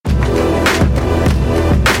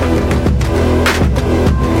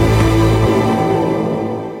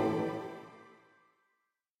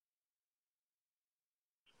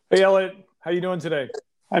Hey Elliot, how you doing today?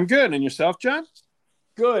 I'm good. And yourself, John?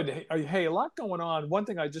 Good. Hey, a lot going on. One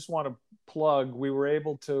thing I just want to plug: we were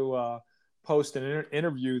able to post an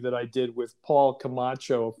interview that I did with Paul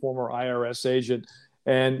Camacho, a former IRS agent,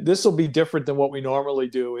 and this will be different than what we normally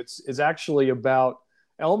do. It's actually about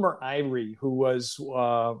Elmer Irie, who was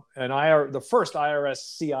the first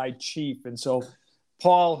IRS CI chief, and so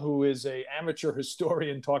Paul, who is a amateur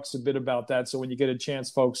historian, talks a bit about that. So when you get a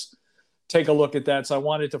chance, folks, take a look at that. So I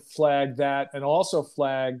wanted to flag that and also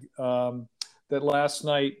flag that last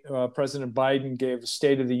night President Biden gave a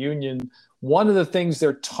State of the Union. One of the things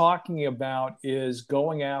they're talking about is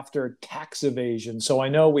going after tax evasion. So I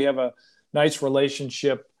know we have a nice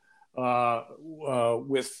relationship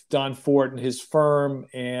with Don Fort and his firm,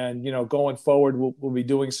 and going forward, we'll be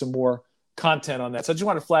doing some more content on that. So I just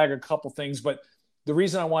want to flag a couple things, but the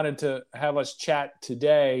reason I wanted to have us chat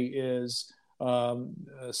today is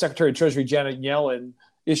Secretary of Treasury Janet Yellen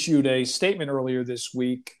issued a statement earlier this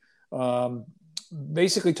week,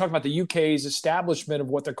 basically talking about the UK's establishment of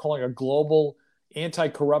what they're calling a global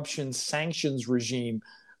anti-corruption sanctions regime.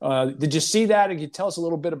 Did you see that? And can you tell us a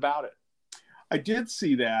little bit about it? I did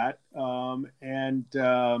see that.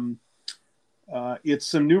 It's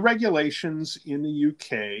some new regulations in the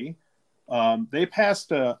UK. They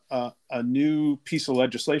passed a new piece of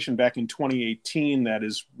legislation back in 2018 that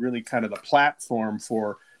is really kind of the platform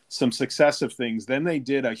for some successive things. Then they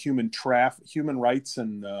did a human rights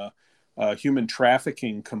and human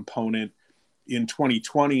trafficking component in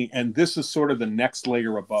 2020, and this is sort of the next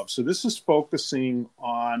layer above. So this is focusing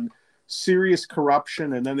on serious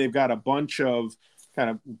corruption, and then they've got a bunch of kind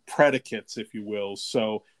of predicates, if you will.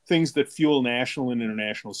 So things that fuel national and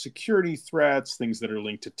international security threats, things that are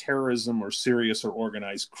linked to terrorism or serious or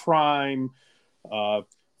organized crime,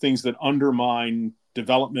 things that undermine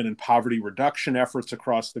development and poverty reduction efforts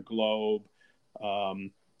across the globe,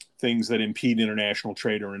 things that impede international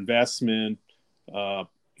trade or investment,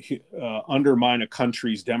 undermine a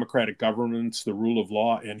country's democratic governance, the rule of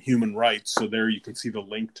law, and human rights. So there you can see the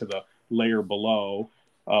link to the layer below.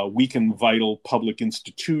 Weaken vital public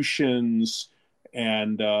institutions,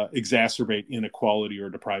 and exacerbate inequality or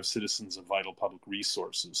deprive citizens of vital public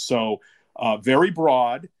resources. So very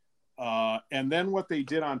broad. And then what they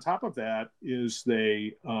did on top of that is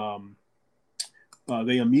they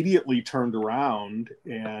immediately turned around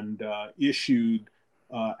and issued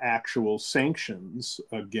actual sanctions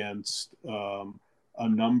against a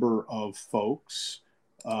number of folks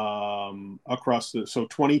across so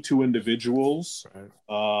 22 individuals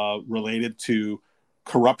related to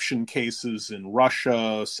corruption cases in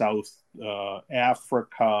Russia, South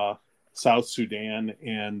Africa, South Sudan,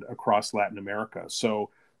 and across Latin America. So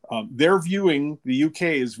the UK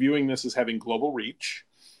is viewing this as having global reach,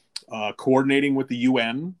 coordinating with the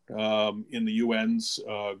UN in the UN's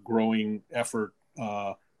growing effort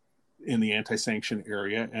in the anti-sanction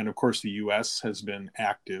area. And of course, the US has been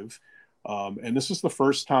active. And this is the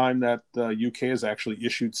first time that the UK has actually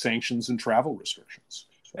issued sanctions and travel restrictions.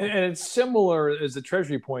 So. And it's similar, as the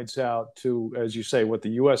Treasury points out, to, as you say, what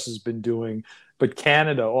the U.S. has been doing, but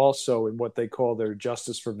Canada also in what they call their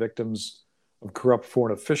Justice for Victims of Corrupt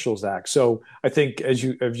Foreign Officials Act. So I think, as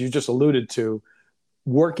you just alluded to,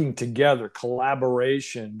 working together,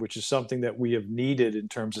 collaboration, which is something that we have needed in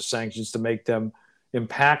terms of sanctions to make them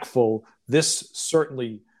impactful, this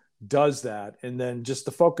certainly does that. And then just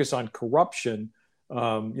the focus on corruption,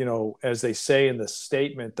 as they say in the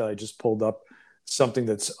statement that I just pulled up, something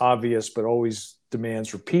that's obvious but always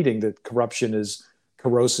demands repeating, that corruption is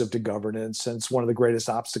corrosive to governance and it's one of the greatest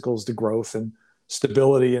obstacles to growth and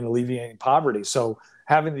stability and alleviating poverty. So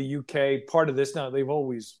having the UK part of this, now they've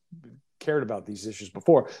always cared about these issues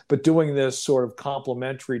before, but doing this sort of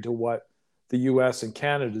complementary to what the US and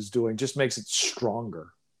Canada is doing just makes it stronger.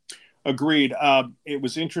 Agreed. It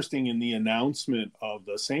was interesting in the announcement of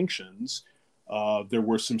the sanctions. There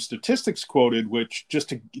were some statistics quoted, which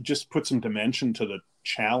just put some dimension to the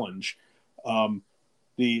challenge.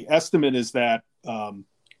 The estimate is that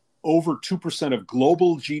over 2% of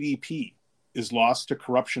global GDP is lost to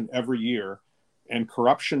corruption every year, and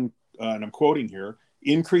corruption, and I'm quoting here,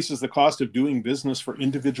 increases the cost of doing business for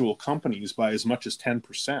individual companies by as much as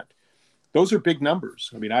 10%. Those are big numbers.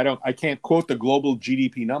 I mean, I can't quote the global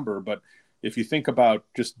GDP number, but if you think about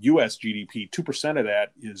just U.S. GDP, 2% of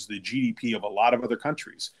that is the GDP of a lot of other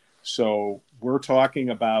countries. So we're talking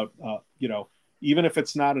about, even if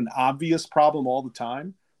it's not an obvious problem all the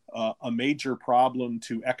time, a major problem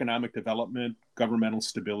to economic development, governmental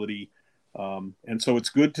stability. And so it's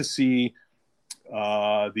good to see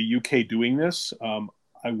the UK doing this.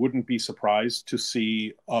 I wouldn't be surprised to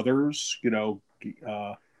see others,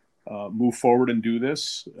 move forward and do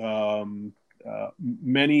this.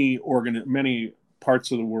 Many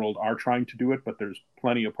parts of the world are trying to do it, but there's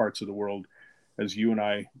plenty of parts of the world, as you and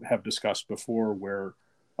I have discussed before, where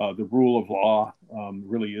the rule of law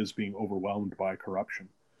really is being overwhelmed by corruption.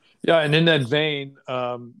 Yeah, and in that vein,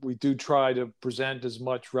 we do try to present as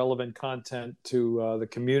much relevant content to the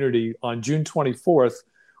community. On June 24th,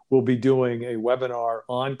 we'll be doing a webinar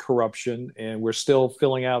on corruption, and we're still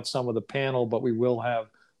filling out some of the panel, but we will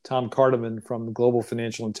have Tom Cartman from Global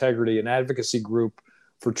Financial Integrity, an advocacy group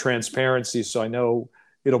for transparency. So I know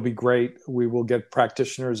it'll be great. We will get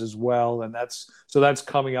practitioners as well, and that's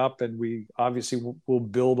coming up, and we obviously will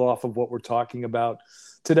build off of what we're talking about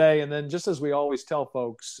today. And then, just as we always tell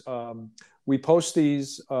folks, we post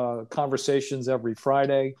these conversations every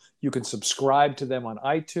Friday. You can subscribe to them on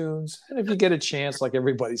iTunes, and if you get a chance, like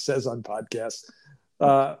everybody says on podcasts,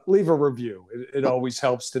 leave a review. It always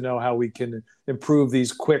helps to know how we can improve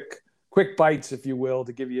these quick bites, if you will,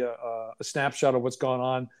 to give you a snapshot of what's going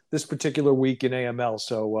on this particular week in AML.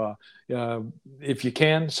 So if you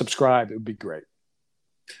can subscribe, it would be great.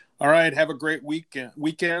 All right. Have a great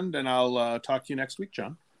weekend, and I'll talk to you next week,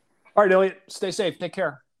 John. All right, Elliot. Stay safe. Take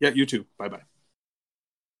care. Yeah, you too. Bye-bye.